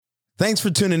Thanks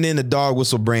for tuning in to Dog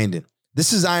Whistle Branding.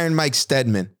 This is Iron Mike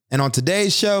Stedman, and on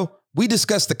today's show, we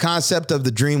discuss the concept of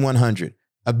the Dream 100,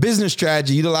 a business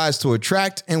strategy utilized to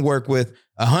attract and work with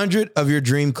 100 of your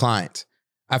dream clients.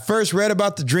 I first read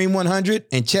about the Dream 100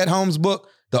 in Chet Holmes' book,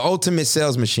 The Ultimate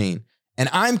Sales Machine, and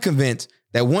I'm convinced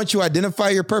that once you identify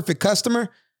your perfect customer,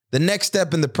 the next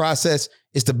step in the process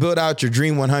is to build out your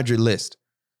Dream 100 list.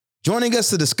 Joining us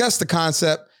to discuss the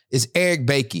concept is Eric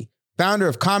Bakey, founder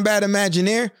of Combat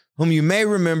Imagineer, whom you may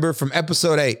remember from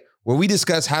episode 8, where we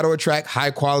discuss how to attract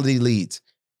high-quality leads.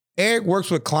 Eric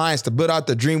works with clients to build out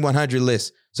the Dream 100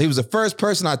 list, so he was the first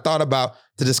person I thought about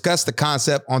to discuss the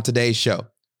concept on today's show.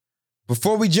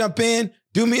 Before we jump in,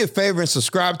 do me a favor and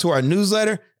subscribe to our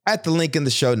newsletter at the link in the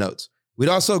show notes. We'd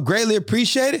also greatly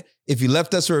appreciate it if you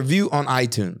left us a review on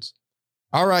iTunes.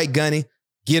 All right, Gunny,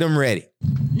 get them ready.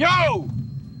 Yo!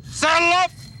 Saddle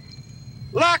up!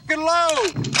 Lock and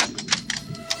load!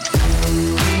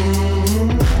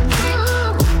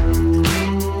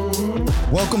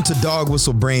 Welcome to Dog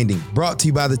Whistle Branding, brought to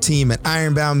you by the team at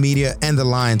Ironbound Media and the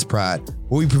Lion's Pride,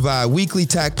 where we provide weekly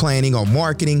tack planning on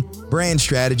marketing, brand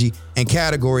strategy, and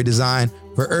category design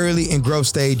for early and growth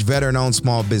stage veteran-owned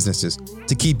small businesses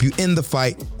to keep you in the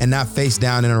fight and not face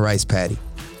down in a rice paddy.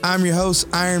 I'm your host,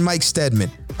 Iron Mike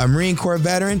Stedman, a Marine Corps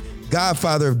veteran,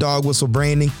 godfather of Dog Whistle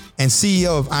Branding, and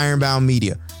CEO of Ironbound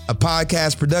Media, a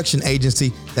podcast production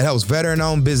agency that helps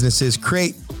veteran-owned businesses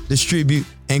create, distribute,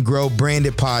 and grow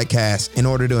branded podcasts in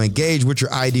order to engage with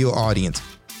your ideal audience.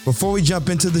 Before we jump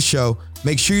into the show,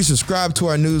 make sure you subscribe to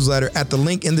our newsletter at the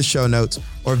link in the show notes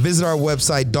or visit our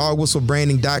website,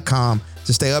 dogwhistlebranding.com,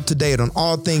 to stay up to date on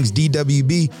all things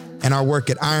DWB and our work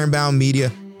at Ironbound Media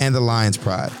and the Lion's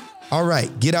Pride. All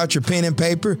right, get out your pen and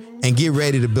paper and get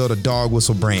ready to build a dog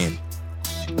whistle brand.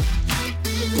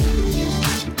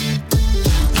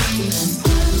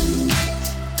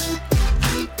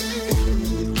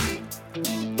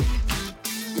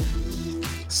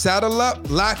 Saddle up,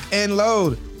 lock and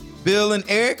load. Bill and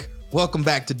Eric, welcome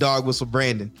back to Dog Whistle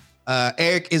Branding.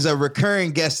 Eric is a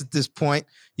recurring guest at this point.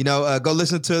 Go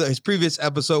listen to his previous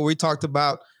episode where he talked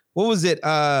about, what was it?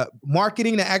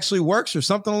 Marketing that actually works or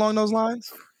something along those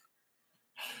lines?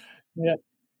 Yeah.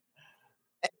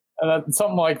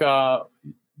 Something like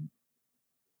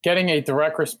getting a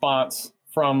direct response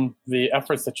from the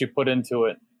efforts that you put into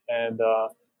it, and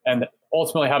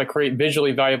ultimately how to create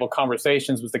visually valuable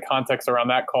conversations was the context around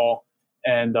that call.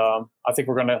 And I think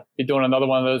we're going to be doing another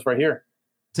one of those right here.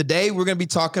 Today, we're going to be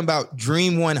talking about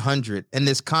Dream 100 and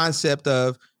this concept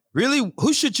of really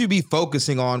who should you be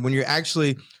focusing on when you're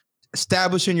actually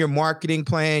establishing your marketing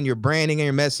plan, your branding and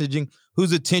your messaging,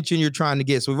 whose attention you're trying to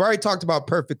get. So we've already talked about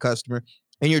perfect customer,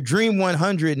 and your Dream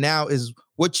 100 now is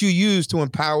what you use to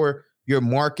empower your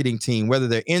marketing team, whether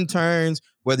they're interns,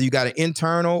 whether you got an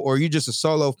internal or you're just a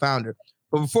solo founder.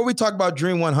 But before we talk about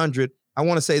Dream 100, I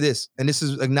want to say this, and this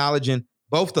is acknowledging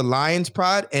both the Lion's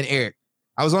Pride and Eric.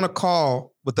 I was on a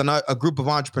call with a group of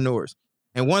entrepreneurs,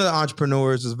 and one of the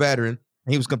entrepreneurs is a veteran,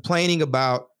 and he was complaining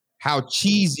about how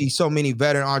cheesy so many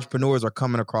veteran entrepreneurs are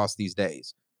coming across these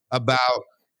days, about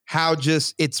how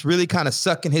just it's really kind of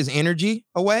sucking his energy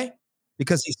away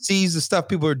because he sees the stuff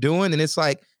people are doing, and it's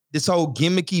like this whole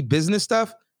gimmicky business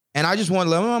stuff. And I just want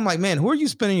to let him know, I'm like, man, who are you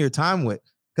spending your time with?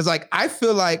 Because like, I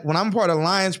feel like when I'm part of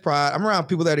Lion's Pride, I'm around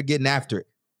people that are getting after it.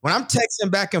 When I'm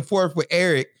texting back and forth with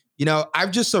Eric,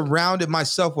 I've just surrounded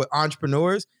myself with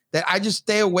entrepreneurs that I just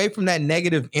stay away from that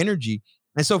negative energy.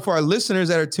 And so for our listeners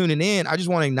that are tuning in, I just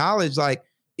want to acknowledge, like,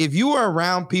 if you are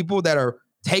around people that are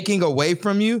taking away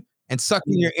from you and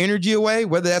sucking your energy away,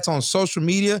 whether that's on social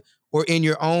media or in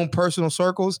your own personal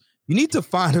circles, you need to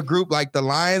find a group like the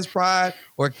Lion's Pride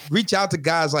or reach out to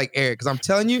guys like Eric. Because I'm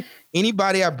telling you,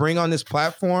 anybody I bring on this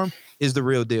platform is the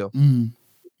real deal.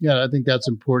 Yeah, I think that's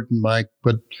important, Mike.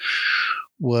 But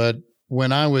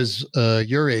when I was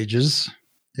your ages,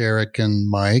 Eric and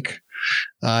Mike,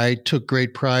 I took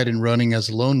great pride in running as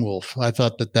a lone wolf. I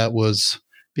thought that was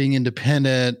being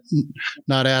independent,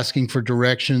 not asking for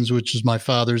directions, which is my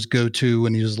father's go-to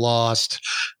when he was lost,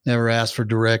 never asked for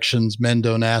directions. Men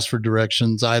don't ask for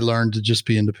directions. I learned to just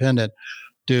be independent.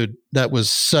 Dude, that was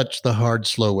such the hard,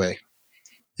 slow way.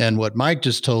 And what Mike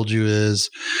just told you is,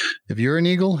 if you're an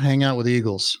eagle, hang out with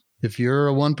eagles. If you're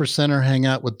a 1%er, hang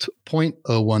out with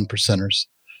 0.01%ers.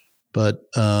 But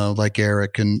like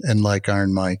Eric and like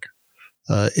Iron Mike,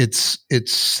 it's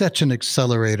such an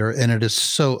accelerator, and it is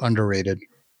so underrated.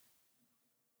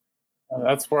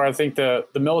 That's where I think the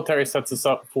military sets us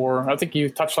up for. I think you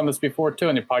touched on this before too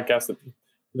in your podcast.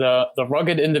 The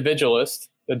rugged individualist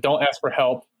that don't ask for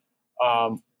help,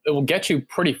 it will get you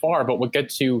pretty far, but what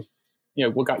gets you,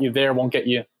 what got you there won't get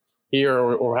you here,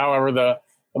 or however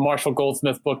the Marshall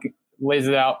Goldsmith book lays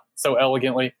it out so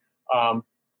elegantly,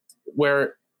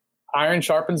 where iron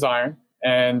sharpens iron,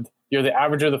 and you're the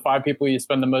average of the 5 people you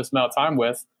spend the most amount of time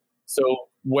with. So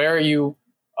where are you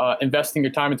investing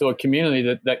your time into a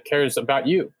community that cares about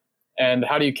you? And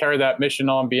how do you carry that mission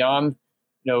on beyond,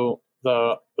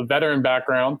 the veteran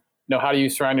background? How do you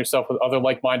surround yourself with other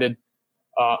like-minded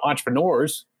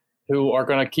entrepreneurs who are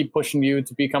going to keep pushing you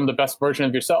to become the best version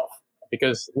of yourself?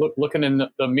 Because looking in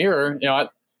the mirror,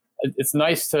 it's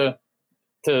nice to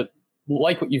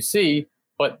like what you see,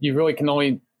 but you really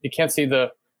you can't see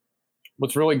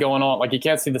what's really going on. Like, you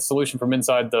can't see the solution from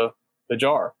inside the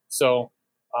jar. So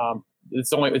you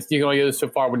can only go so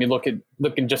far when you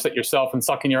looking just at yourself and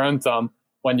sucking your own thumb,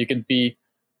 when you could be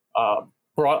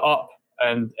brought up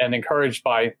and encouraged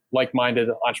by like-minded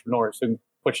entrepreneurs who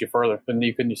push you further than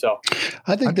you could yourself.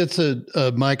 I think that's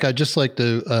Mike. I just like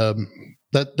to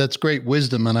that's great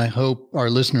wisdom, and I hope our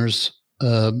listeners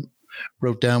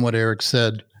wrote down what Eric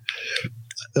said.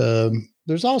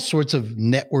 There's all sorts of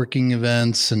networking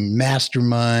events and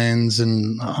masterminds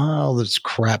and all this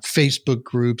crap, Facebook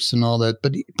groups and all that.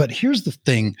 But here's the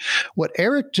thing. What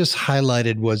Eric just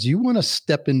highlighted was, you want to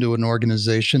step into an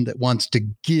organization that wants to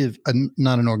give, an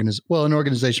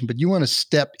organization, but you want to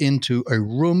step into a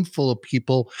room full of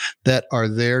people that are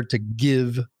there to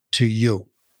give to you.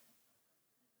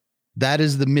 That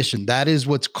is the mission. That is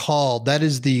what's called, that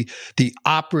is the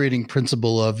operating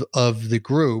principle of the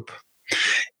group.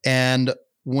 And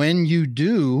when you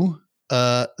do,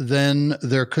 then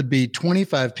there could be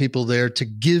 25 people there to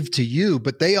give to you,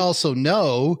 but they also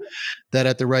know that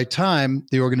at the right time,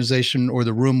 the organization or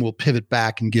the room will pivot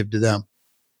back and give to them.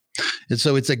 And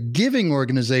so it's a giving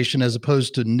organization as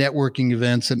opposed to networking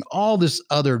events and all this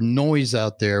other noise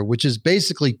out there, which is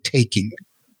basically taking.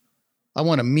 I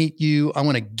want to meet you. I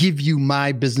want to give you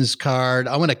my business card.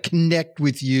 I want to connect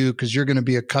with you because you're going to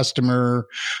be a customer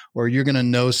or you're going to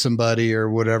know somebody or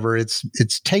whatever. It's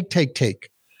take.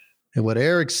 And what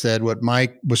Eric said, what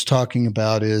Mike was talking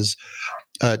about is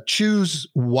choose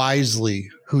wisely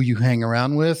who you hang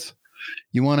around with.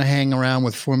 You want to hang around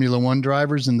with Formula One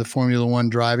drivers in the Formula One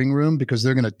driving room because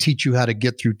they're going to teach you how to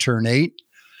get through turn 8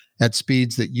 at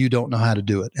speeds that you don't know how to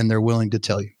do it. And they're willing to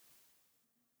tell you.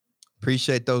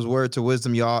 Appreciate those words of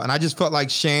wisdom, y'all. And I just felt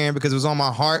like sharing because it was on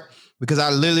my heart, because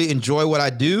I literally enjoy what I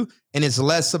do. And it's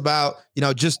less about,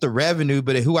 just the revenue,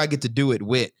 but who I get to do it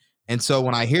with. And so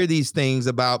when I hear these things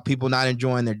about people not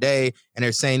enjoying their day and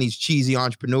they're saying these cheesy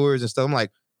entrepreneurs and stuff, I'm like,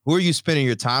 who are you spending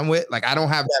your time with? Like, I don't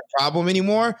have that problem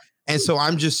anymore. And so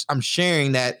I'm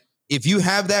sharing that if you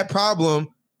have that problem,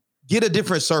 get a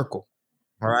different circle.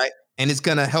 All right. And it's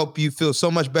going to help you feel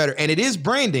so much better. And it is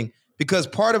branding, because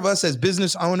part of us as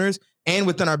business owners and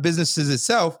within our businesses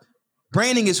itself,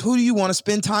 branding is who do you want to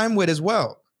spend time with as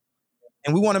well.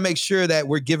 And we want to make sure that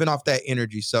we're giving off that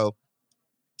energy. So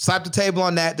slap the table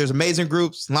on that. There's amazing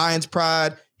groups, Lions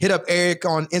Pride. Hit up Eric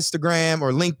on Instagram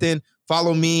or LinkedIn.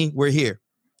 Follow me. We're here.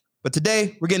 But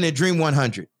today we're getting to Dream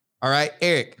 100. All right,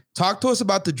 Eric, talk to us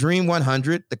about the Dream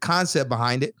 100, the concept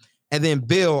behind it. And then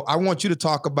Bill, I want you to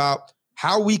talk about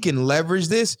how we can leverage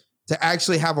this to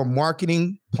actually have a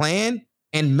marketing plan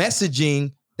and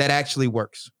messaging that actually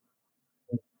works.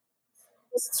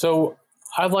 So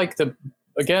I'd like to,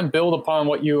 again, build upon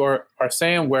what you are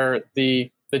saying, where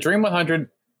the Dream 100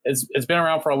 has been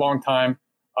around for a long time.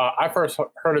 I first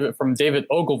heard of it from David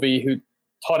Ogilvy, who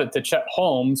taught it to Chet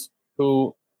Holmes,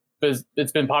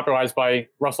 it's been popularized by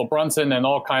Russell Brunson and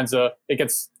all kinds of, it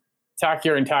gets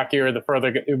tackier and tackier the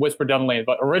further it whispered down the lane,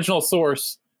 but original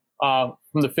source from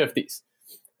the 50s.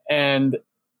 And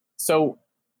so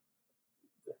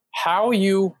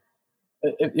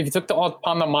if you took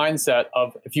upon the mindset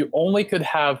of, if you only could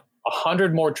have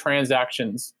 100 more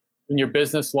transactions in your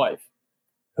business life,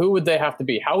 who would they have to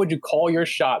be? How would you call your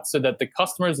shot so that the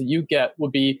customers that you get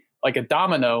would be like a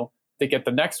domino to get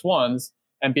the next ones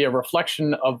and be a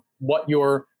reflection of what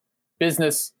your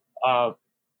business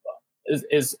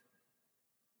is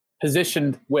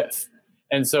positioned with?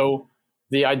 And so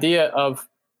the idea of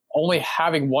only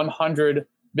having 100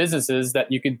 businesses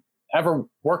that you could ever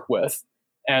work with,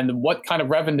 and what kind of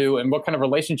revenue and what kind of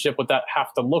relationship would that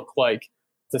have to look like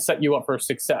to set you up for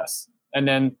success? And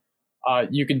then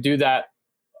you can do that.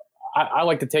 I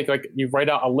like to take, you write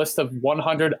out a list of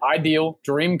 100 ideal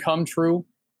dream come true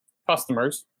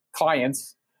customers,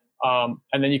 clients, and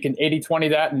then you can 80-20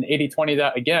 that and 80-20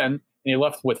 that again, and you're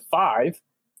left with 5.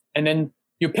 And then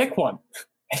you pick one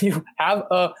and you have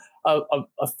a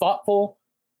thoughtful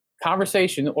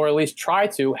conversation, or at least try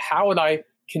to, how would I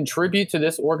contribute to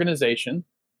this organization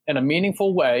in a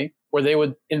meaningful way where they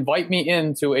would invite me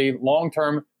into a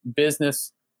long-term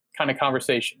business kind of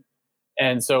conversation.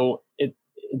 And so it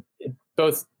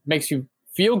both makes you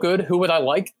feel good. Who would I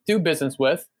like to do business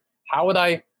with? How would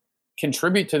I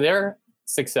contribute to their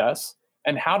success?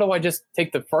 And how do I just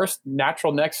take the first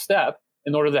natural next step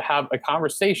in order to have a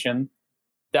conversation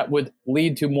that would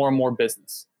lead to more and more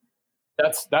business?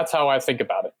 That's how I think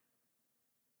about it.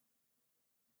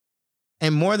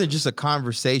 And more than just a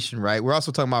conversation, right? We're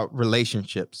also talking about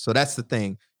relationships. So that's the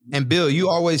thing. And Bill, you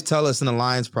always tell us in the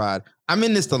Lions Pride, I'm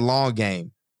in this the long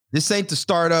game. This ain't the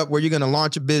startup where you're going to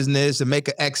launch a business and make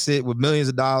an exit with millions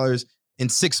of dollars in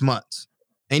 6 months.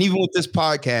 And even with this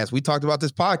podcast, we talked about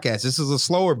this podcast. This is a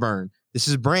slower burn. This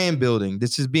is brand building.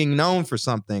 This is being known for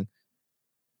something.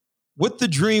 With the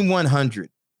Dream 100,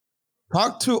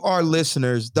 talk to our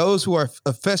listeners, those who are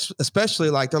especially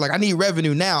they're like, I need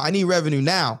revenue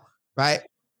now, right?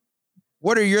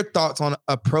 What are your thoughts on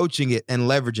approaching it and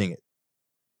leveraging it?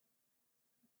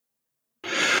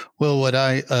 Well,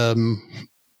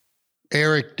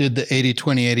 Eric did the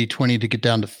 80-20 to get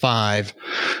down to 5.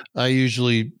 I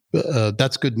usually,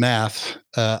 that's good math.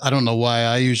 I don't know why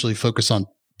I usually focus on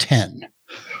 10.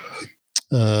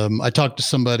 I talked to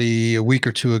somebody a week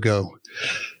or two ago,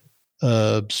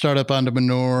 startup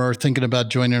entrepreneur thinking about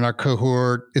joining our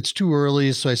cohort. It's too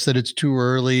early. So I said, it's too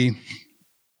early.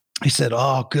 He said,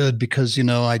 oh, good. Because,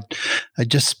 I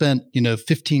just spent,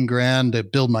 $15,000 to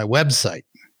build my website.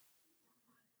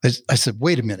 I said,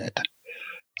 wait a minute.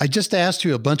 I just asked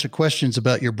you a bunch of questions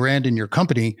about your brand and your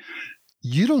company.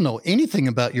 You don't know anything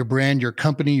about your brand, your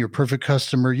company, your perfect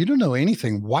customer. You don't know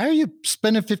anything. Why are you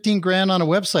spending $15,000 on a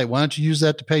website? Why don't you use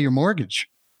that to pay your mortgage?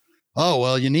 Oh,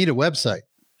 well, you need a website.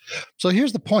 So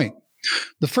here's the point.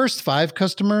 The first 5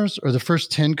 customers or the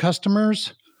first 10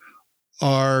 customers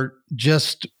are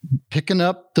just picking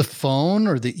up the phone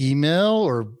or the email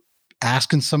or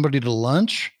asking somebody to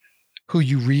lunch who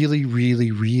you really, really,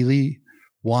 really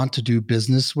want to do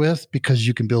business with because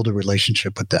you can build a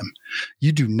relationship with them.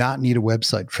 You do not need a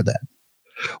website for that.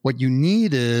 What you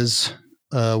need is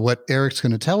what Eric's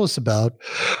going to tell us about,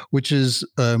 which is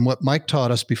what Mike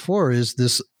taught us before, is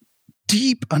this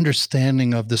deep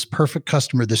understanding of this perfect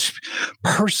customer, this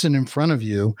person in front of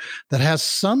you that has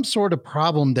some sort of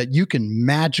problem that you can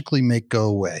magically make go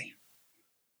away.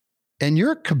 And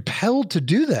you're compelled to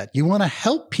do that. You want to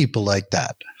help people like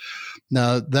that.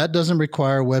 Now, that doesn't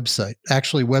require a website.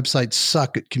 Actually, websites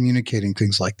suck at communicating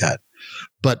things like that.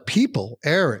 But people,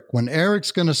 when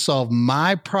Eric's going to solve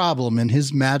my problem in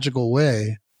his magical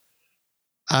way,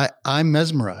 I'm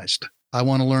mesmerized. I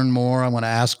want to learn more. I want to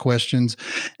ask questions.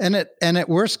 And at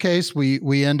worst case,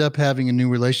 we end up having a new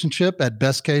relationship. At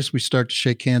best case, we start to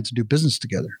shake hands and do business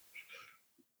together.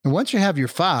 And once you have your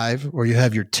 5 or you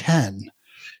have your 10,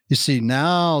 you see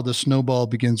now the snowball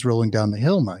begins rolling down the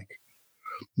hill, Mike.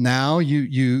 Now you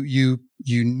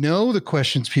know the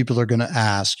questions people are going to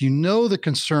ask. You know the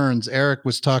concerns. Eric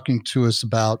was talking to us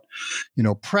about,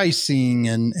 pricing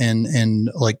and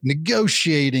like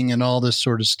negotiating and all this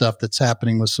sort of stuff that's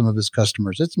happening with some of his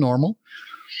customers. It's normal.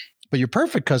 But your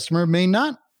perfect customer may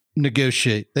not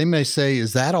negotiate. They may say,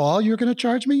 "Is that all you're going to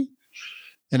charge me?"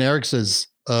 And Eric says,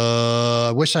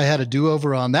 "I wish I had a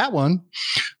do-over on that one."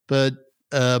 But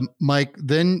Mike,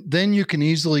 then you can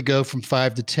easily go from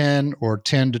 5 to 10 or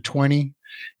 10 to 20.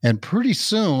 And pretty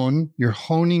soon you're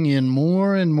honing in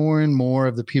more and more and more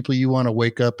of the people you want to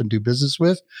wake up and do business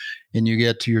with. And you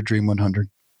get to your Dream 100.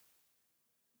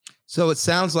 So it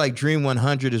sounds like Dream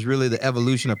 100 is really the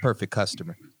evolution of perfect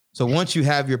customer. So once you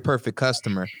have your perfect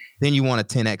customer, then you want a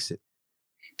 10X it.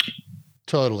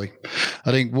 Totally.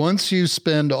 I think once you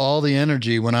spend all the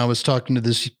energy, when I was talking to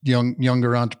this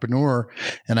younger entrepreneur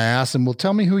and I asked him, well,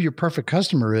 tell me who your perfect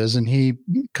customer is. And he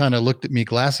kind of looked at me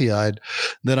glassy-eyed,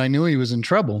 that I knew he was in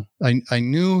trouble. I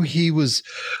knew he was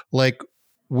like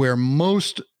where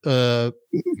most,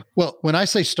 when I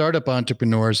say startup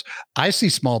entrepreneurs, I see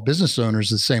small business owners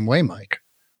the same way, Mike.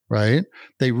 Right?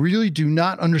 They really do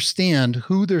not understand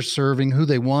who they're serving, who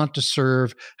they want to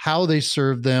serve, how they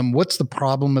serve them, what's the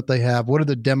problem that they have, what are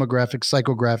the demographics,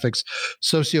 psychographics,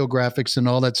 sociographics, and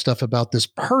all that stuff about this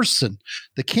person.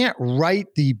 They can't write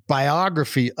the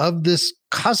biography of this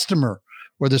customer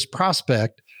or this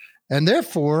prospect, and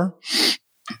therefore,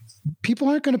 people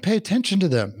aren't going to pay attention to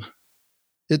them.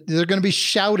 They're going to be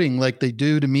shouting like they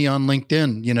do to me on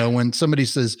LinkedIn. When somebody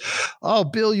says, "Oh,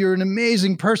 Bill, you're an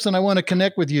amazing person. I want to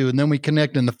connect with you." And then we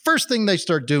connect. And the first thing they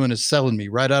start doing is selling me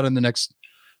right out in the next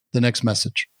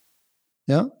message.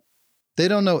 Yeah. They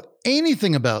don't know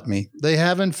anything about me. They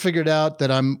haven't figured out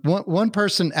that one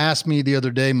person asked me the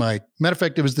other day, Mike, matter of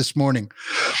fact, it was this morning,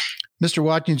 "Mr.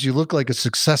 Watkins, you look like a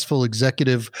successful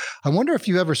executive. I wonder if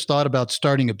you ever thought about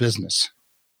starting a business."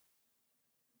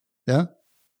 Yeah.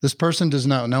 This person does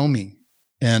not know me.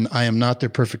 and I am not their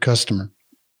perfect customer.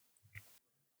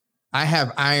 I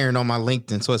have Iron on my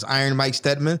LinkedIn. So it's Iron Mike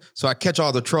Stedman. So I catch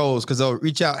all the trolls because they'll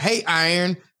reach out. Hey,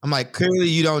 Iron. I'm like, clearly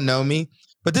you don't know me.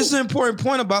 But this is an important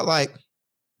point about like,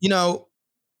 you know,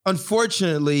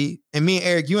 unfortunately, and me and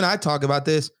Eric, you and I talk about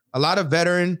this, a lot of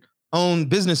veteran-owned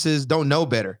businesses don't know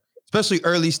better, especially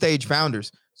early stage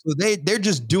founders. So they're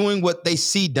just doing what they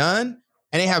see done,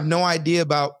 and they have no idea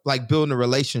about like building the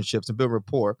relationships and building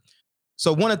rapport.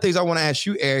 So one of the things I want to ask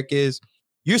you, Eric, is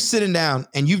you're sitting down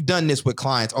and you've done this with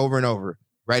clients over and over,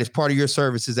 right? As part of your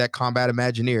services at Combat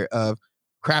Imagineer of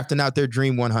crafting out their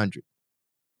Dream 100.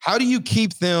 How do you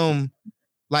keep them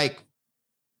like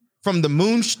from the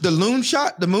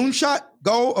moonshot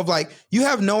goal of like, you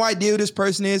have no idea who this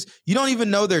person is. You don't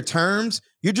even know their terms.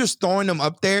 You're just throwing them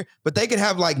up there, but they could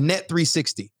have like net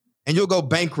 360 and you'll go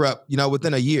bankrupt, you know,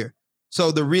 within a year.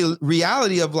 So the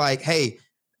reality of like, hey,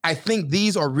 I think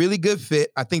these are really good fit.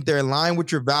 I think they're in line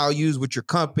with your values, with your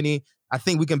company. I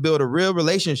think we can build a real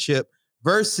relationship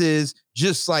versus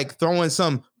just like throwing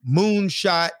some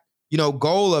moonshot, you know,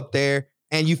 goal up there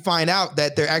and you find out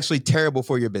that they're actually terrible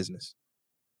for your business.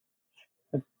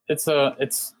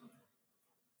 It's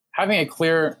having a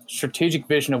clear strategic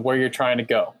vision of where you're trying to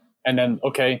go. And then,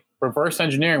 okay, reverse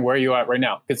engineering where are you at right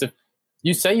now? Because if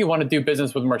you say you want to do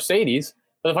business with Mercedes,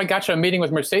 but if I got you a meeting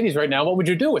with Mercedes right now, what would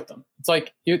you do with them? It's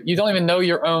like you don't even know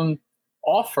your own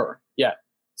offer yet.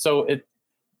 So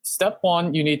step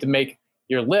one, you need to make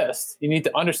your list. You need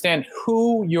to understand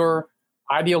who your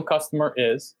ideal customer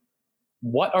is.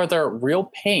 What are their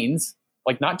real pains?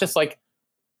 Like not just like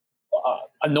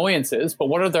annoyances, but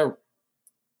what are their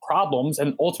problems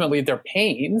and ultimately their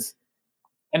pains?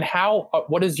 And how?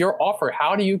 What is your offer?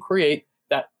 How do you create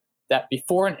that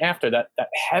before and after, that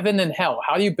heaven and hell?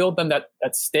 How do you build them that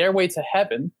stairway to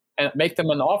heaven and make them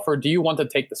an offer? Do you want to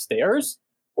take the stairs,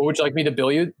 or would you like me to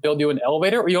build you an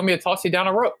elevator, or you want me to toss you down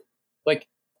a rope? Like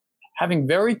having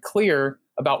very clear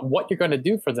about what you're going to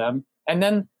do for them, and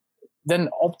then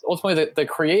ultimately the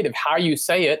creative, how you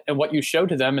say it and what you show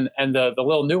to them, and the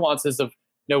little nuances of,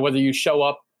 you know, whether you show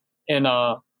up in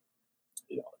all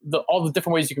the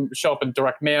different ways you can show up in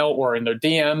direct mail or in their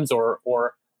DMs or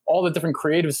all the different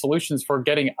creative solutions for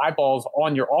getting eyeballs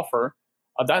on your offer.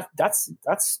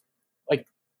 That's like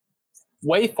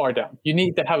way far down. You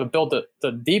need to have build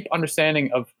the deep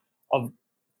understanding of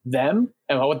them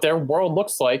and what their world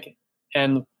looks like,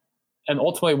 and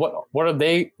ultimately what are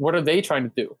they trying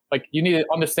to do? Like you need to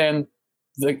understand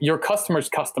your customer's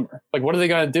customer. Like what are they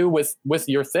going to do with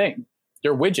your thing,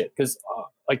 your widget? Because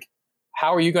like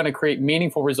how are you going to create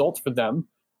meaningful results for them?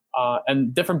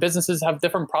 And different businesses have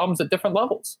different problems at different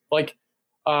levels. Like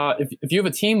if you have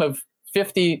a team of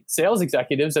 50 sales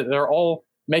executives that they're all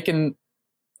making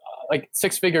like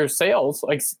six-figure sales,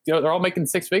 like, you know, they're all making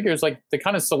six figures, like the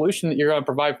kind of solution that you're going to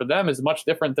provide for them is much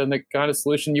different than the kind of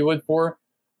solution you would for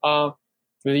the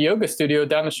yoga studio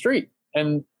down the street.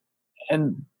 And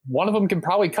one of them can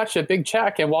probably cut you a big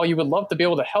check. And while you would love to be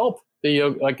able to help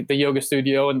the yoga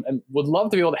studio and would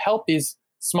love to be able to help these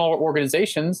smaller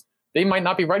organizations, they might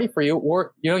not be ready for you,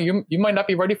 or you might not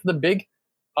be ready for the big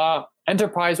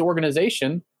enterprise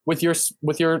organization with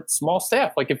your small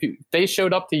staff. Like if they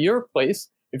showed up to your place,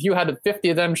 if you had 50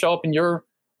 of them show up in your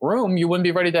room, you wouldn't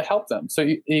be ready to help them. So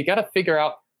you got to figure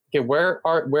out, okay, where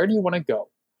do you want to go?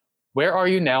 Where are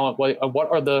you now? And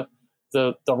what are the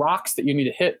rocks that you need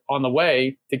to hit on the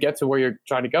way to get to where you're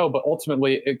trying to go? But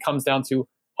ultimately, it comes down to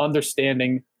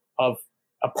understanding of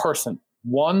a person,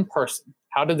 one person.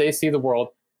 How do they see the world?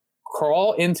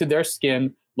 Crawl into their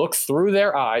skin, look through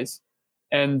their eyes,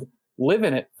 and live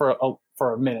in it for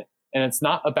a minute. And it's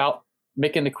not about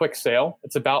making a quick sale.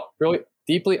 It's about really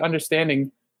deeply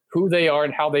understanding who they are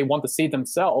and how they want to see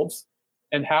themselves,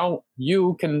 and how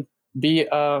you can be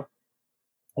an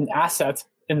asset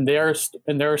in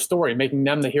their story, making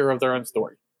them the hero of their own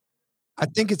story. I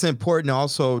think it's important to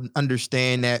also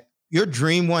understand that your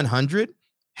Dream 100,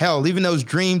 hell, even those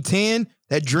Dream 10,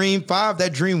 that Dream 5,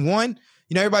 that Dream 1,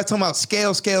 you know, everybody's talking about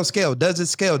scale. Does it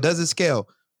scale? Does it scale?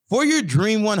 For your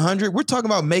Dream 100, we're talking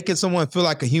about making someone feel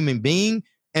like a human being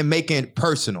and making it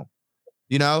personal,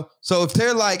 you know? So if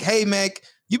they're like, hey, Mac,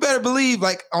 you better believe,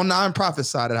 like on the nonprofit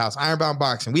side of the house, Ironbound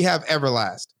Boxing, we have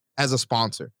Everlast as a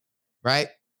sponsor, right?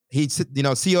 He's, you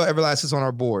know, CEO Everlast is on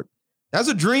our board. That's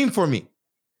a dream for me,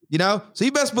 you know? So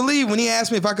you best believe when he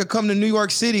asked me if I could come to New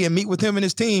York City and meet with him and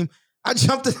his team, I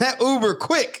jumped in that Uber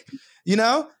quick, you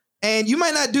know? And you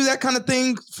might not do that kind of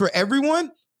thing for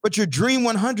everyone, but your Dream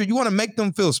 100, you want to make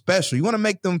them feel special. You want to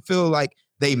make them feel like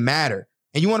they matter.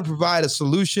 And you want to provide a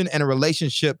solution and a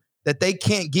relationship that they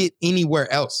can't get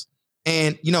anywhere else.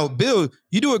 And, Bill,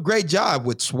 you do a great job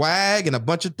with swag and a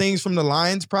bunch of things from the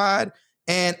Lions Pride.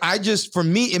 And for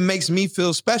me, it makes me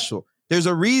feel special. There's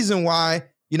a reason why,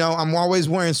 I'm always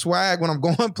wearing swag when I'm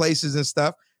going places and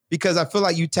stuff, because I feel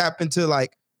like you tap into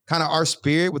like kind of our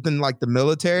spirit within like the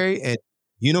military and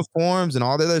uniforms and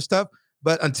all that other stuff.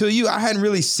 But until I hadn't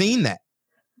really seen that.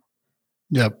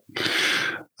 Yep.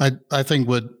 I think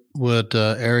what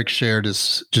Eric shared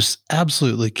is just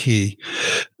absolutely key.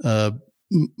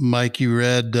 Mike, you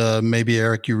read, maybe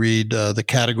Eric, you read the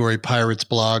Category Pirates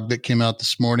blog that came out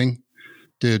this morning.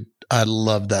 Dude, I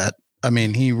love that. I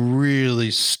mean, he really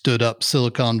stood up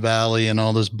Silicon Valley and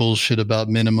all this bullshit about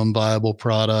minimum viable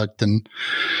product and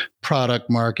product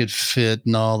market fit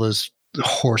and all this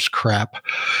horse crap.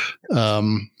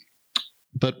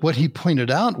 But what he pointed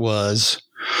out was,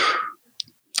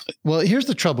 well, here's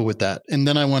the trouble with that. And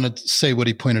then I want to say what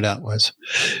he pointed out was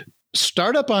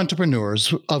startup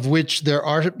entrepreneurs, of which there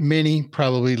are many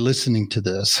probably listening to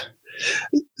this,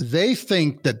 they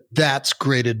think that that's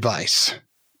great advice.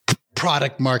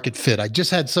 Product market fit. I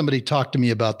just had somebody talk to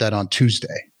me about that on Tuesday.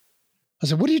 I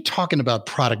said, what are you talking about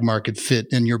product market fit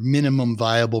and your minimum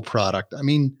viable product? I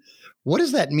mean, what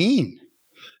does that mean?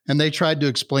 And they tried to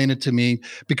explain it to me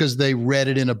because they read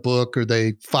it in a book or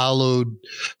they followed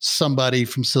somebody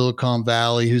from Silicon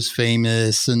Valley who's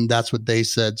famous, and that's what they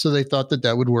said. So they thought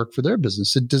that would work for their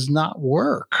business. It does not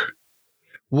work.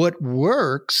 What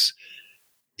works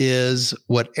is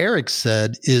what Eric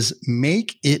said, is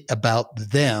make it about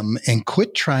them and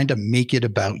quit trying to make it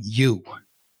about you.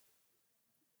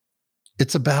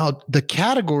 It's about, the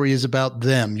category is about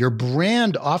them. Your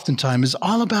brand oftentimes is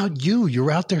all about you. You're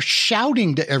out there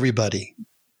shouting to everybody.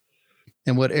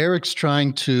 And what Eric's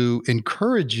trying to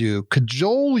encourage you,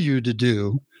 cajole you to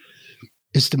do,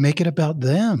 is to make it about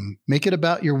them. Make it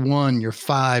about your 1, your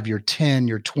 5, your 10,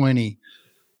 your 20.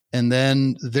 And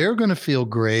then they're going to feel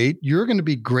great. You're going to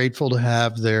be grateful to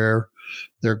have their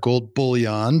gold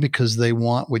bullion because they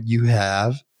want what you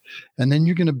have. And then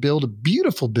you're going to build a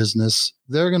beautiful business.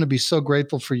 They're going to be so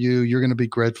grateful for you. You're going to be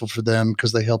grateful for them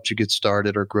because they helped you get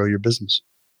started or grow your business.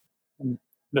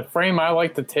 The frame I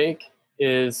like to take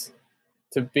is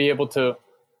to be able to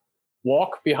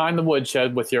walk behind the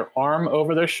woodshed with your arm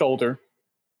over their shoulder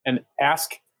and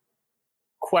ask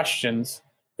questions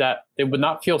that they would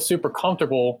not feel super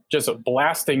comfortable just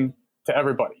blasting to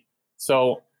everybody.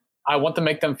 So I want to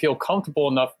make them feel comfortable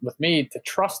enough with me to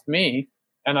trust me.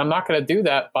 And I'm not going to do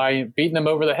that by beating them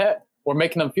over the head or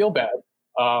making them feel bad.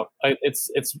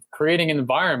 It's creating an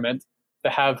environment to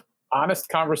have honest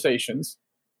conversations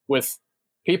with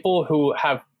people who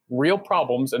have real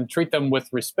problems and treat them with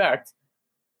respect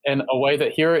in a way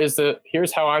that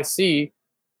here's how I see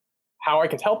how I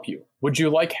could help you. Would you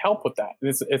like help with that?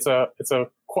 It's a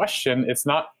question. It's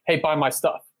not, hey, buy my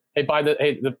stuff. Hey,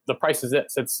 the price is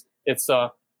this.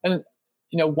 And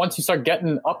once you start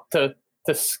getting up to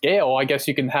scale, I guess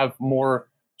you can have more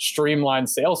streamlined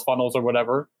sales funnels or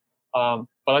whatever. But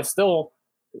I still,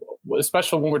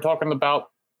 especially when we're talking about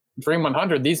Dream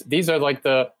 100, these are like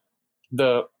the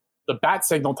bat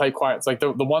signal type clients, like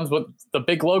the ones with the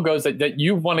big logos that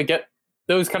you want to get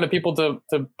those kind of people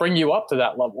to bring you up to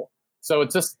that level. So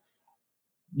it's just,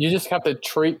 you just have to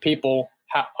treat people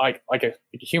like a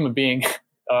human being.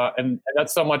 And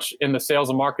that's so much in the sales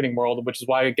and marketing world, which is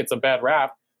why it gets a bad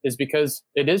rap, is because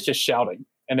it is just shouting.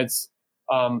 And it's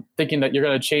thinking that you're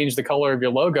going to change the color of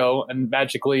your logo and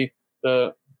magically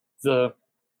the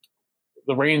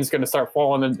rain's going to start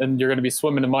falling and you're going to be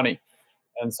swimming in money.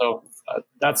 And so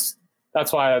that's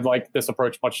why I like this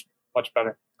approach much, much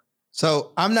better.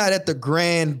 So I'm not at the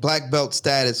grand black belt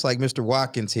status like Mr.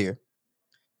 Watkins here.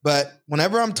 But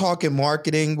whenever I'm talking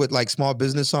marketing with like small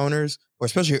business owners, or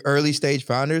especially early stage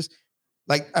founders,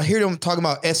 like I hear them talking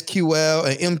about SQL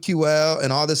and MQL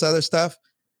and all this other stuff,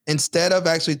 instead of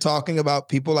actually talking about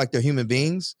people like they're human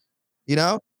beings,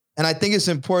 And I think it's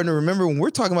important to remember when we're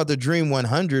talking about the Dream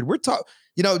 100, we're talking,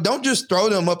 don't just throw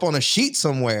them up on a sheet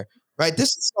somewhere, right? This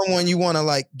is someone you want to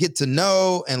like get to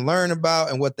know and learn about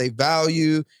and what they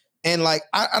value. And like,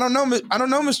 I don't know,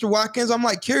 Mr. Watkins, I'm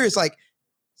like curious, like,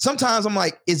 sometimes I'm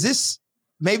like, is this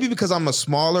maybe because I'm a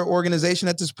smaller organization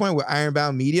at this point with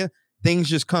Ironbound Media, things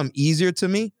just come easier to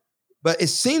me. But it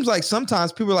seems like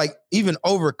sometimes people are like even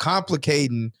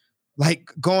overcomplicating,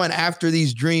 like going after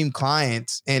these dream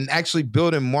clients and actually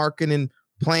building marketing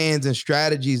plans and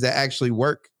strategies that actually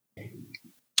work.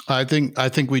 I think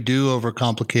we do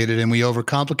overcomplicate it, and we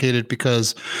overcomplicate it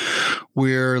because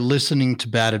we're listening to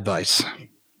bad advice.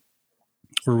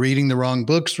 We're reading the wrong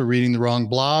books. We're reading the wrong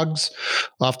blogs.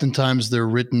 Oftentimes they're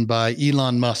written by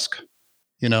Elon Musk.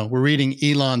 You know, we're reading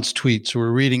Elon's tweets.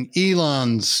 We're reading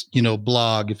Elon's,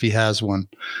 blog if he has one.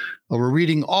 Or we're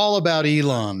reading all about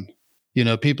Elon,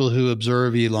 people who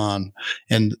observe Elon.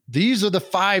 And these are the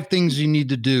 5 things you need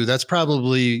to do. That's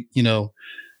probably,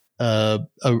 a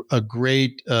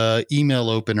great email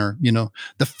opener.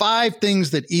 The 5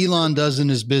 things that Elon does in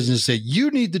his business that you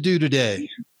need to do today.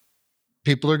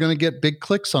 People are going to get big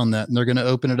clicks on that, and they're going to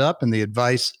open it up, and the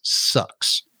advice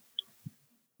sucks.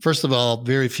 First of all,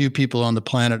 very few people on the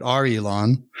planet are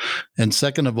Elon. And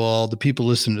second of all, the people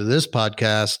listening to this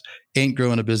podcast ain't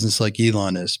growing a business like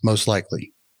Elon is, most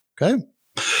likely. Okay.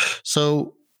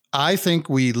 So I think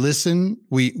we listen,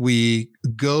 we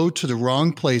go to the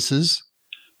wrong places,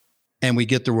 and we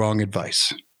get the wrong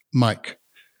advice. Mike,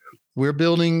 we're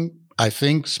building, I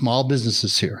think, small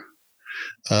businesses here.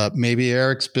 Maybe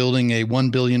Eric's building a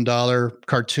 $1 billion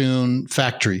cartoon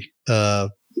factory. I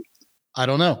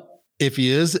don't know. If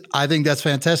he is, I think that's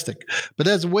fantastic. But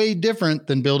that's way different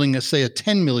than building, a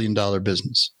 $10 million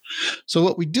business. So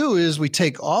what we do is we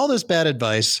take all this bad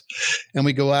advice and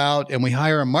we go out and we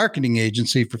hire a marketing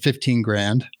agency for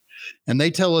 $15,000. And they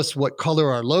tell us what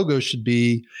color our logo should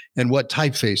be and what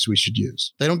typeface we should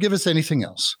use. They don't give us anything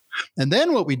else. And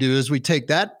then what we do is we take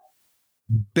that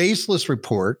baseless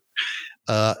report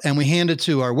and we hand it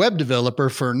to our web developer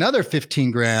for another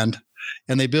 $15,000.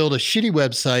 And they build a shitty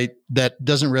website that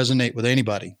doesn't resonate with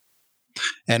anybody.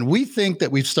 And we think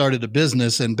that we've started a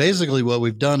business. And basically what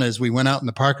we've done is we went out in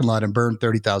the parking lot and burned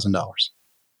 $30,000.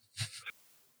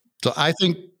 So I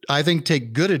think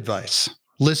take good advice.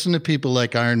 Listen to people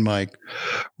like Iron Mike.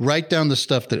 Write down the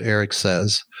stuff that Eric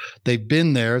says. They've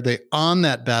been there. They're on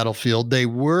that battlefield. They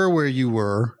were where you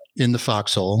were in the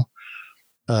foxhole.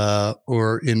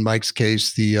 Or in Mike's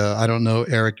case, I don't know,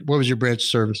 Eric, what was your branch of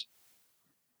service?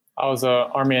 I was an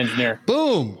Army engineer.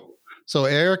 Boom. So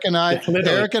Eric and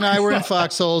I were in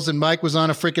foxholes, and Mike was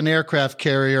on a freaking aircraft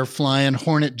carrier flying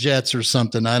Hornet jets or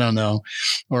something. I don't know,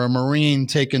 or a Marine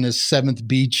taking his 7th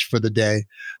beach for the day.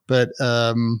 But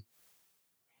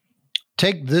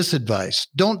take this advice.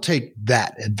 Don't take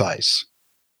that advice.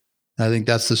 I think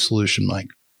that's the solution, Mike.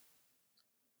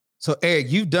 So Eric,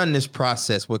 you've done this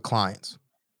process with clients.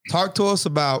 Talk to us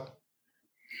about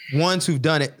ones who've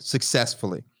done it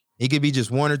successfully. It could be just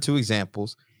 1 or 2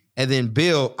 examples. And then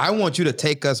Bill, I want you to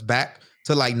take us back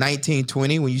to like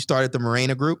 1920 when you started the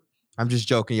Morena Group. I'm just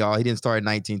joking, y'all. He didn't start in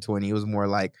 1920. It was more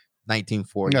like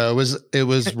 1940. No, it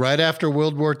was right after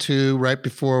World War II, right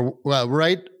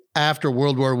after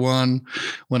World War I,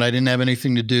 when I didn't have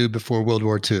anything to do before World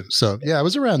War II. So yeah, it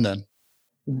was around then.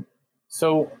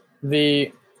 So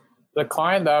the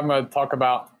client that I'm going to talk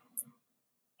about,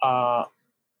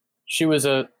 she was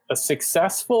a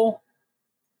successful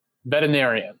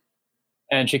veterinarian,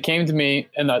 and she came to me,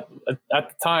 and at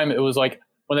the time it was like,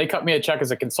 when they cut me a check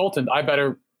as a consultant, I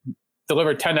better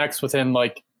deliver 10x within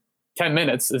like 10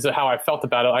 minutes is how I felt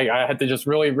about it. I had to just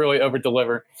really, really over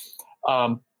deliver.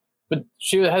 But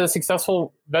she had a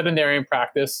successful veterinarian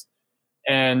practice,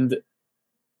 and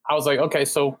I was like, okay,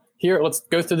 so here, let's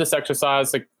go through this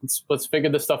exercise. Like, let's figure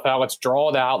this stuff out. Let's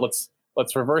draw it out. Let's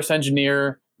reverse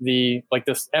engineer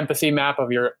this empathy map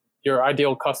of your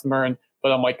ideal customer.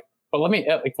 But I'm like, but let me,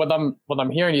 like, what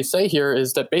I'm hearing you say here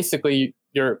is that basically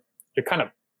you're kind of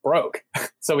broke.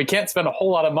 So we can't spend a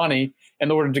whole lot of money in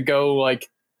order to go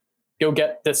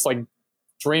get this like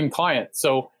dream client.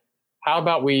 So how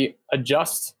about we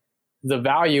adjust the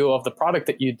value of the product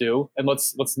that you do, and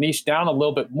let's niche down a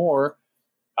little bit more.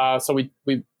 So we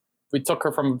took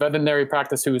her from a veterinary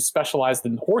practice who specialized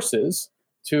in horses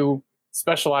to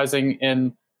specializing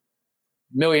in $1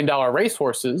 million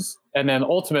racehorses, and then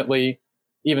ultimately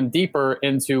even deeper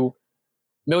into $1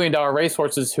 million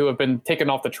racehorses who have been taken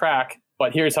off the track,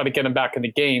 but here's how to get them back in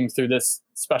the game through this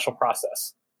special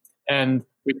process. And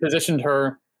we positioned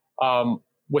her in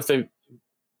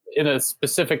a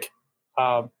specific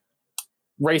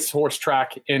racehorse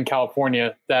track in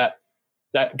California that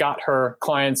got her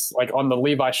clients like on the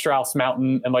Levi Strauss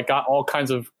Mountain, and like got all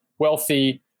kinds of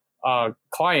wealthy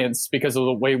clients because of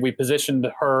the way we positioned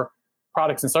her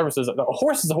products and services. A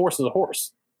horse is a horse is a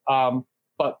horse.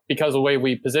 But because of the way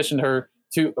we positioned her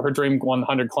to her Dream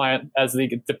 100 client as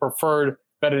the preferred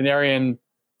veterinarian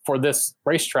for this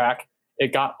racetrack,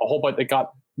 it got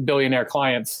billionaire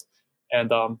clients.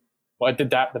 And I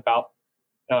did that in about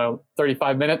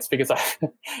 35 minutes because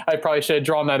I probably should have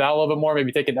drawn that out a little bit more,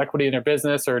 maybe taken equity in their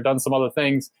business or done some other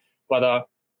things. But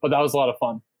that was a lot of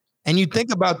fun. And you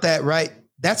think about that, right?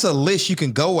 That's a list you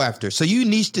can go after. So you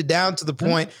niched it down to the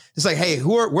point. It's like, hey,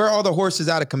 where are all the horses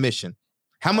out of commission?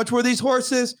 How much were these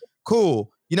horses?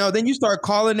 Cool. Then you start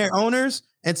calling their owners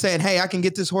and saying, hey, I can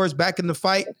get this horse back in the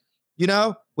fight,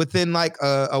 within like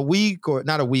a week, or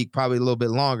not a week, probably a little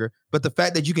bit longer. But the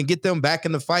fact that you can get them back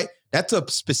in the fight, that's a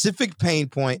specific pain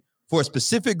point for a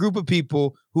specific group of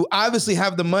people who obviously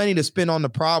have the money to spend on the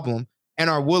problem and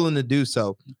are willing to do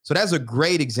so. So that's a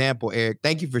great example, Eric.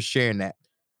 Thank you for sharing that.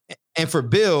 And for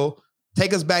Bill,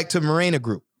 take us back to Morena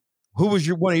Group. Who was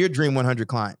one of your Dream 100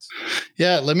 clients?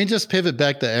 Yeah, let me just pivot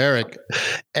back to Eric.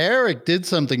 Eric did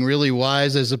something really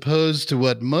wise as opposed to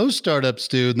what most startups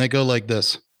do, and they go like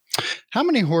this. How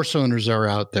many horse owners are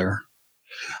out there?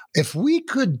 If we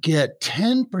could get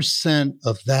 10%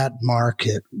 of that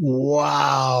market,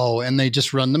 wow. And they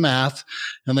just run the math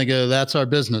and they go, that's our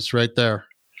business right there.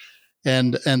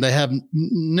 And they have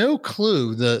no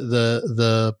clue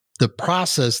the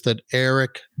process that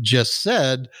Eric just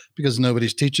said, because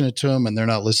nobody's teaching it to them and they're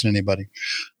not listening to anybody.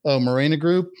 Oh, Morena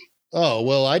Group. Oh,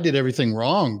 well, I did everything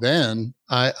wrong then.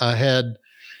 I had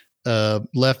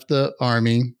left the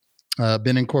Army,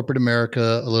 been in corporate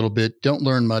America a little bit, don't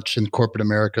learn much in corporate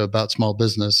America about small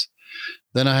business.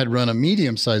 Then I had run a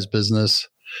medium-sized business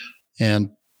and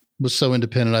was so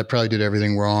independent, I probably did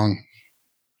everything wrong.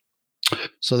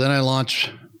 So then I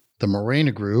launched the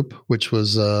Morena Group, which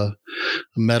was a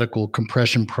medical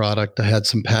compression product. I had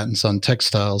some patents on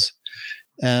textiles.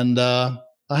 And I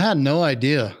had no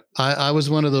idea. I was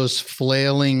one of those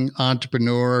flailing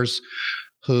entrepreneurs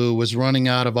who was running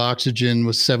out of oxygen,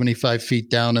 was 75 feet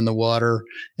down in the water,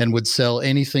 and would sell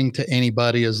anything to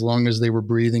anybody as long as they were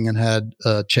breathing and had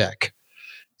a check.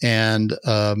 And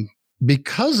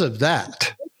because of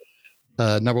that,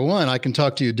 number one, I can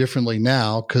talk to you differently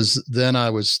now, because then I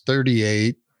was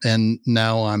 38 and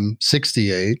now I'm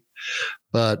 68.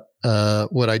 But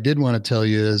what I did want to tell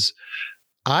you is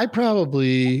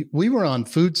we were on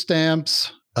food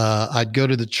stamps. I'd go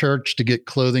to the church to get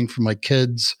clothing for my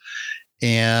kids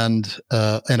and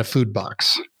a food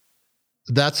box.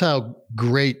 That's how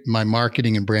great my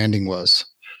marketing and branding was.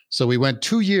 So we went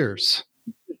 2 years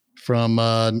from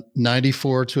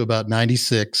 94 to about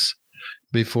 96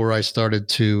 before I started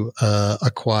to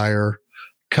acquire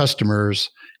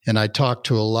customers. And I talked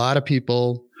to a lot of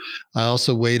people. I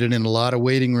also waited in a lot of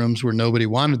waiting rooms where nobody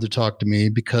wanted to talk to me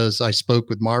because I spoke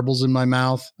with marbles in my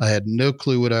mouth. I had no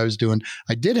clue what I was doing.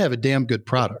 I did have a damn good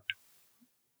product.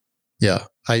 Yeah,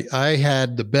 I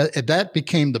had the best. That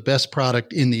became the best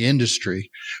product in the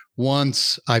industry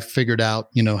once I figured out,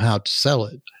 how to sell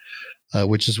it,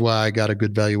 which is why I got a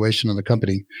good valuation on the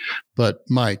company. But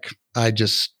Mike, I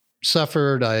just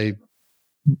suffered. I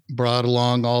brought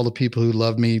along all the people who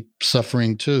love me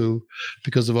suffering too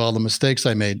because of all the mistakes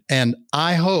I made. And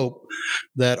I hope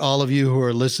that all of you who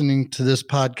are listening to this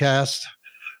podcast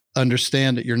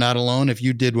understand that you're not alone if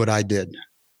you did what I did.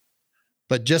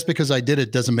 But just because I did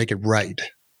it doesn't make it right.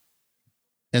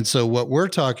 And so what we're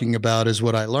talking about is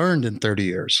what I learned in 30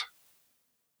 years.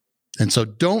 And so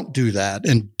don't do that,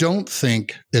 and don't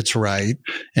think it's right,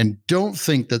 and don't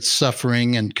think that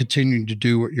suffering and continuing to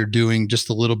do what you're doing just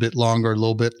a little bit longer, a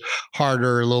little bit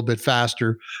harder, a little bit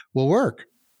faster will work.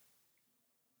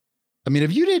 I mean,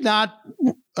 if you did not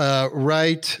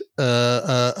write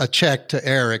a check to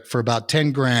Eric for about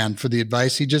 10 grand for the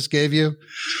advice he just gave you,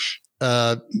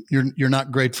 you're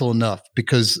not grateful enough,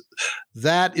 because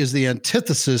that is the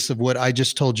antithesis of what I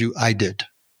just told you I did.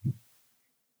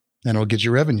 And it'll get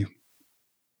you revenue.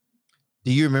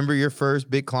 Do you remember your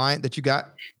first big client that you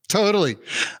got? Totally.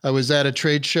 I was at a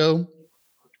trade show.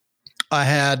 I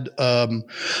had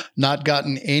not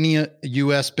gotten any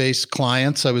U.S.-based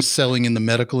clients. I was selling in the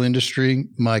medical industry.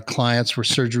 My clients were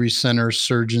surgery centers,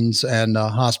 surgeons, and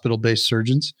hospital-based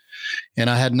surgeons. And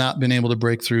I had not been able to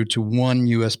break through to one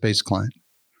U.S.-based client.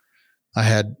 I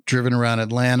had driven around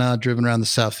Atlanta, driven around the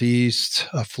Southeast,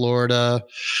 Florida,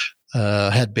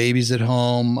 had babies at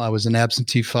home. I was an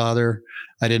absentee father.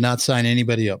 I did not sign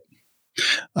anybody up.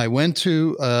 I went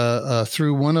to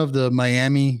through one of the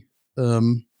Miami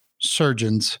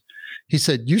surgeons. He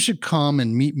said, "You should come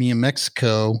and meet me in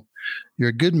Mexico. You're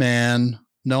a good man.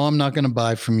 No, I'm not going to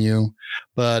buy from you,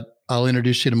 but I'll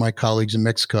introduce you to my colleagues in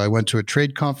Mexico." I went to a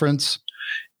trade conference,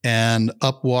 and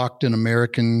up walked an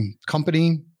American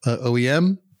company,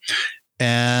 OEM,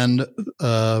 and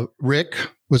Rick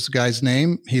was the guy's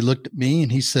name. He looked at me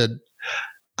and he said,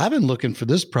 "I've been looking for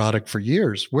this product for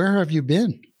years. Where have you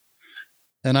been?"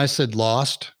 And I said,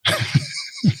 "Lost."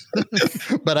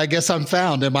 But I guess I'm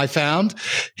found. Am I found?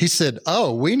 He said,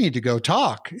 "Oh, we need to go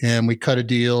talk." And we cut a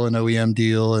deal, an OEM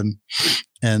deal, and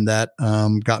that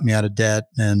got me out of debt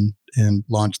and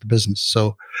launched the business.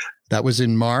 So that was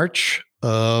in March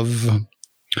of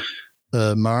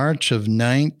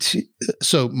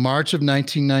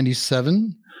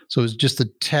 1997. So it was just a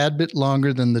tad bit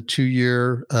longer than the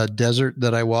 2-year desert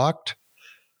that I walked.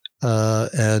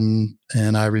 and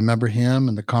I remember him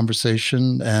and the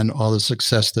conversation and all the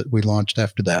success that we launched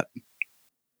after that.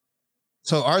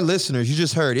 So our listeners, you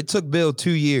just heard, it took Bill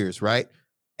 2 years, right?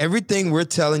 Everything we're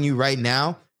telling you right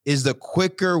now is the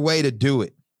quicker way to do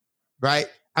it, right?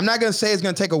 I'm not going to say it's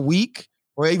going to take a week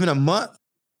or even a month,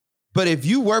 but if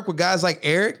you work with guys like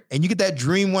Eric and you get that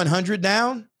Dream 100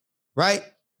 down, right?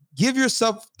 Give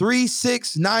yourself 3,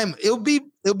 6, 9. It'll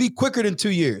be quicker than 2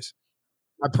 years.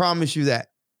 I promise you that.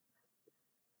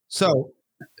 So,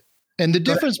 and the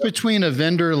difference between a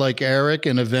vendor like Eric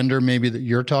and a vendor maybe that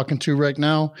you're talking to right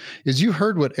now is you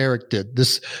heard what Eric did.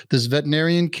 This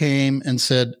veterinarian came and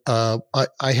said,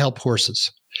 I help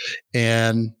horses,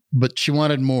 but she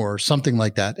wanted more, something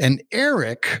like that. And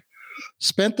Eric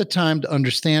spent the time to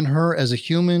understand her as a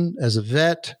human, as a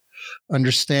vet,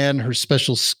 understand her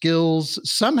special skills.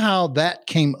 Somehow that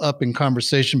came up in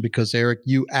conversation because, Eric,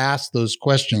 you asked those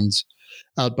questions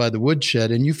out by the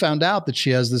woodshed, and you found out that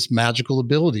she has this magical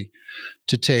ability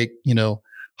to take,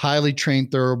 highly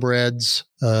trained thoroughbreds,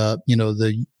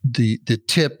 the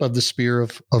tip of the spear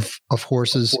of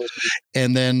horses,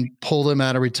 and then pull them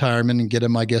out of retirement and get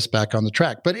them, I guess, back on the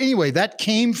track. But anyway, that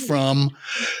came from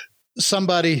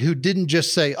somebody who didn't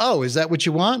just say, "Oh, is that what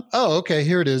you want? Oh, okay,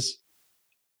 here it is."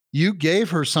 You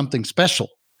gave her something special.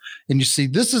 And you see,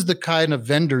 this is the kind of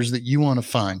vendors that you want to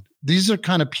find. These are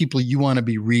kind of people you want to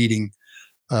be reading,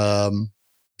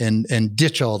 and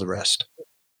ditch all the rest.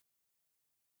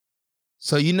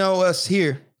 So you know us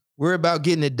here, we're about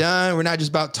getting it done. We're not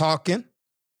just about talking.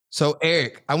 So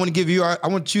Eric, I want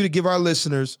you to give our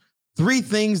listeners 3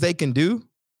 things they can do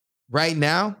right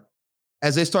now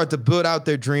as they start to build out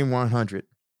their Dream 100.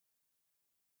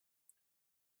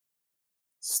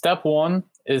 Step 1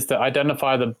 is to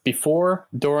identify the before,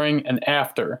 during, and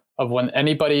after of when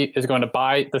anybody is going to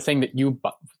buy the thing that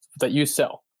you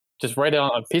sell. Just write it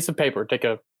on a piece of paper.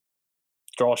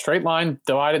 Draw a straight line,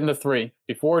 divide it into 3,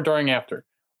 before, during, after.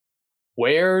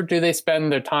 Where do they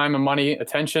spend their time and money,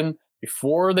 attention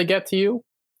before they get to you?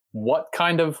 What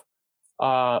kind of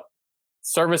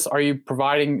service are you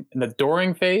providing in the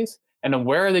during phase? And then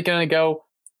where are they going to go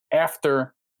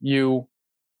after you've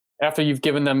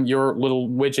given them your little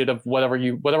widget of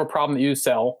whatever problem that you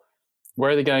sell?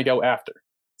 Where are they going to go after?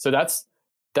 So that's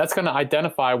going to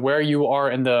identify where you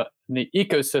are in the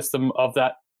ecosystem of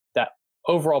that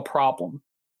overall problem.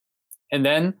 And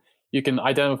then you can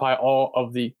identify all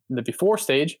of the before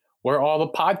stage, where all the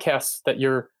podcasts that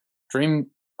your dream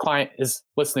client is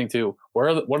listening to, what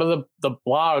are the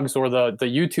blogs or the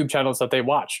YouTube channels that they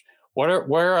watch?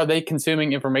 Where are they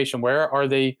consuming information? Where are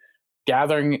they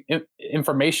gathering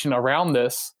information around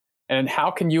this? And how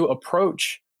can you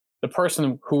approach the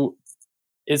person who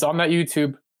is on that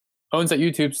YouTube, owns that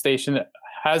YouTube station,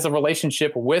 has a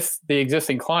relationship with the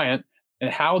existing client, and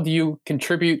how do you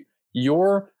contribute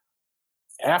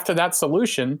after that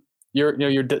solution, your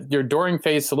during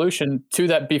phase solution to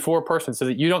that before person, so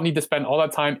that you don't need to spend all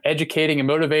that time educating and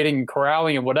motivating and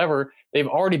corralling and whatever. They've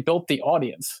already built the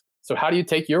audience. So how do you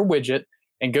take your widget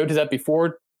and go to that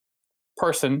before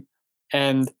person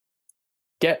and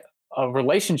get a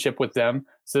relationship with them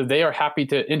so they are happy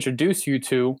to introduce you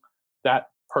to that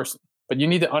person? But you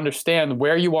need to understand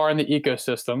where you are in the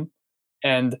ecosystem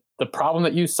and the problem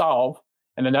that you solve.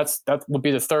 And then that would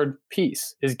be the third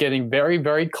piece, is getting very,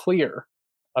 very clear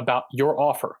about your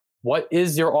offer. What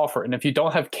is your offer? And if you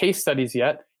don't have case studies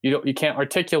yet, you can't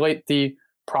articulate the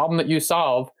problem that you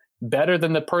solve better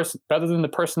than the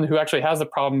person who actually has the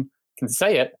problem can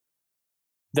say it,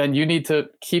 then you need to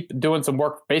keep doing some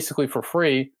work basically for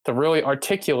free to really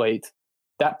articulate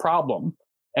that problem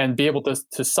and be able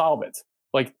to solve it.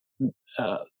 Like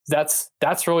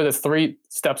that's really the 3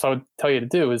 steps I would tell you to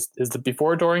do is the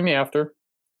before, during, the after.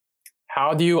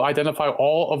 How do you identify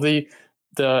all of the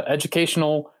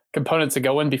educational components that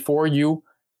go in before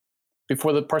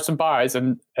the person buys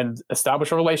and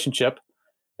establish a relationship?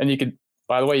 And you could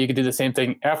do the same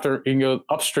thing after. You can go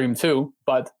upstream too,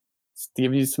 but to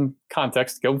give you some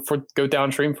context, go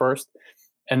downstream first,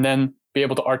 and then be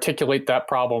able to articulate that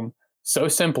problem so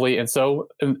simply and so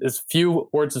in as few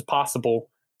words as possible,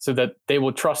 so that they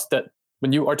will trust that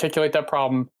when you articulate that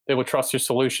problem, they will trust your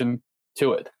solution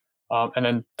to it, and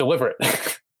then deliver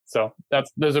it. So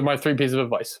those are my 3 pieces of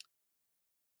advice.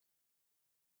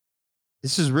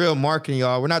 This is real marketing,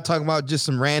 y'all. We're not talking about just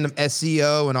some random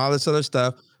SEO and all this other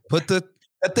stuff. Let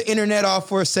the internet off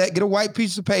for a sec, get a white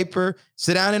piece of paper,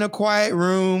 sit down in a quiet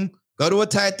room, go to a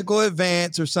tactical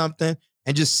advance or something,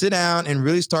 and just sit down and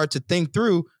really start to think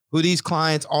through who these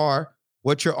clients are,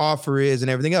 what your offer is,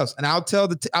 and everything else. And I'll tell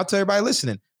everybody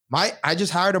listening, I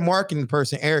just hired a marketing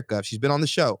person, Erica. She's been on the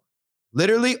show.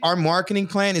 Literally, our marketing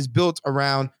plan is built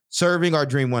around serving our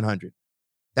Dream 100.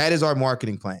 That is our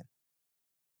marketing plan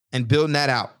and building that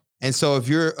out. And so if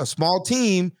you're a small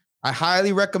team, I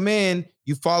highly recommend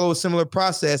you follow a similar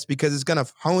process because it's going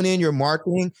to hone in your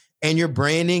marketing and your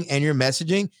branding and your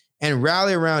messaging and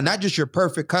rally around not just your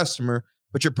perfect customer,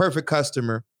 but your perfect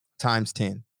customer times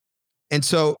 10. And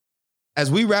so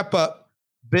as we wrap up,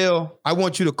 Bill, I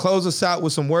want you to close us out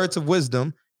with some words of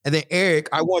wisdom. And then Eric,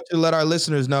 I want you to let our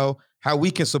listeners know how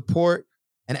we can support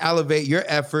and elevate your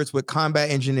efforts with Combat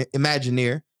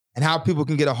Imagineer and how people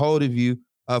can get a hold of you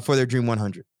for their Dream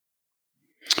 100.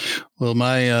 Well,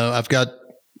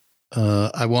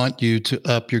 I want you to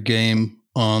up your game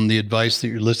on the advice that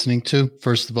you're listening to.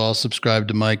 First of all, subscribe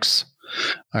to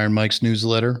Iron Mike's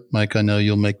newsletter. Mike, I know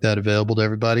you'll make that available to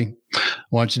everybody. I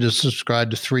want you to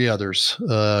subscribe to 3 others.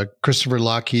 Christopher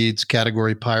Lockheed's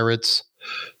Category Pirates.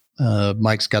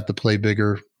 Mike's got the Play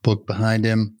Bigger book behind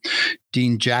him.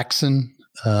 Dean Jackson,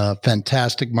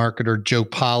 fantastic marketer. Joe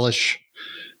Polish.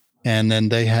 And then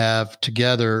they have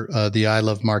together the I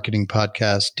Love Marketing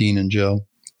podcast, Dean and Joe.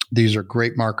 These are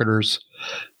great marketers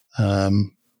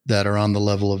that are on the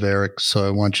level of Eric. So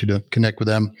I want you to connect with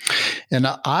them. And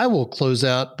I will close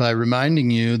out by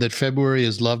reminding you that February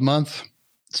is Love Month.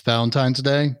 It's Valentine's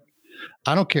Day.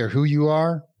 I don't care who you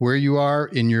are, where you are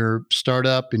in your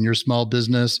startup, in your small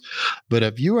business, but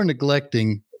if you are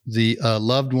neglecting the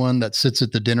loved one that sits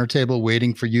at the dinner table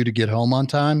waiting for you to get home on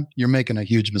time, you're making a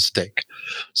huge mistake.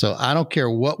 So I don't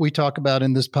care what we talk about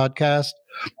in this podcast,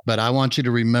 but I want you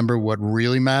to remember what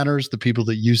really matters. The people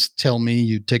that you tell me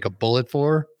you take a bullet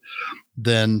for,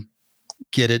 then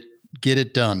get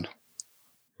it done.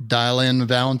 Dial in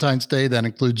Valentine's Day. That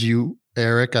includes you,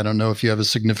 Eric. I don't know if you have a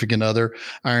significant other.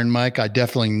 Iron Mike, I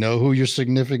definitely know who your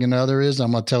significant other is.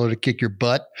 I'm going to tell her to kick your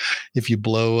butt if you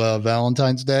blow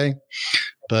Valentine's Day.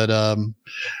 But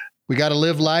we got to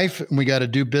live life and we got to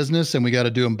do business and we got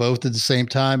to do them both at the same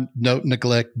time. Don't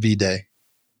neglect V-Day.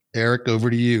 Eric, over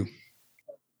to you.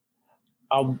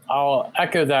 I'll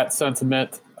echo that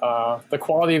sentiment. The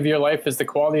quality of your life is the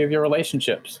quality of your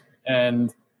relationships,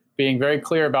 and being very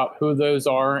clear about who those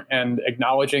are and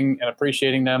acknowledging and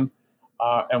appreciating them.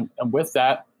 And with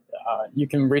that, you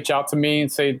can reach out to me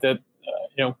and say that,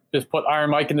 just put Iron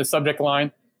Mike in the subject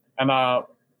line, and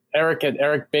Eric at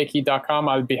ericbakey.com.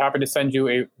 I would be happy to send you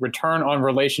a return on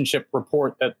relationship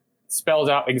report that spells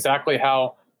out exactly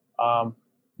how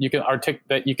you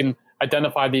can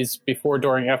identify these before,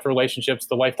 during, after relationships,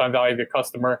 the lifetime value of your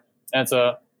customer. And it's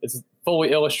a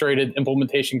fully illustrated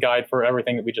implementation guide for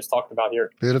everything that we just talked about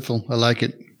here. Beautiful. I like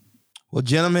it. Well,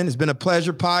 gentlemen, it's been a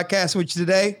pleasure podcasting with you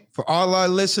today. For all our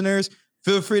listeners,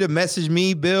 feel free to message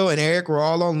me, Bill, and Eric. We're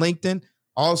all on LinkedIn.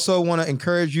 Also want to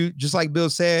encourage you, just like Bill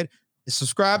said,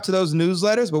 subscribe to those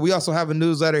newsletters, but we also have a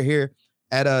newsletter here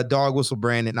at Dog Whistle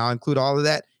Branding, and I'll include all of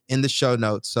that in the show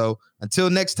notes. So until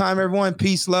next time, everyone,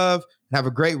 peace, love, and have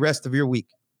a great rest of your week.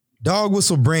 Dog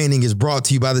Whistle Branding is brought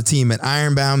to you by the team at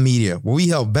Ironbound Media, where we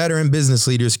help veteran business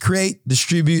leaders create,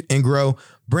 distribute, and grow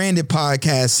branded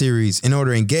podcast series in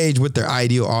order to engage with their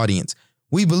ideal audience.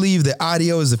 We believe that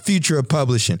audio is the future of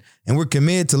publishing, and we're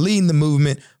committed to leading the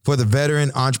movement for the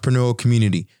veteran entrepreneurial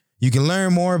community. You can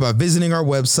learn more by visiting our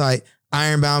website,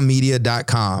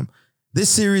 ironboundmedia.com. This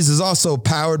series is also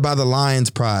powered by the Lion's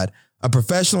Pride, a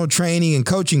professional training and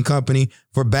coaching company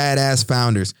for badass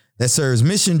founders that serves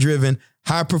mission-driven,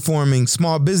 high-performing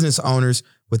small business owners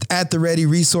with at-the-ready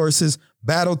resources,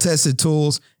 battle-tested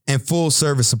tools, and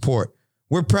full-service support.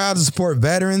 We're proud to support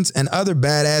veterans and other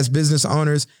badass business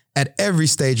owners at every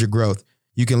stage of growth.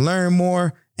 You can learn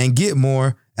more and get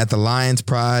more at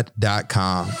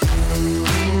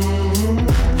thelionspride.com.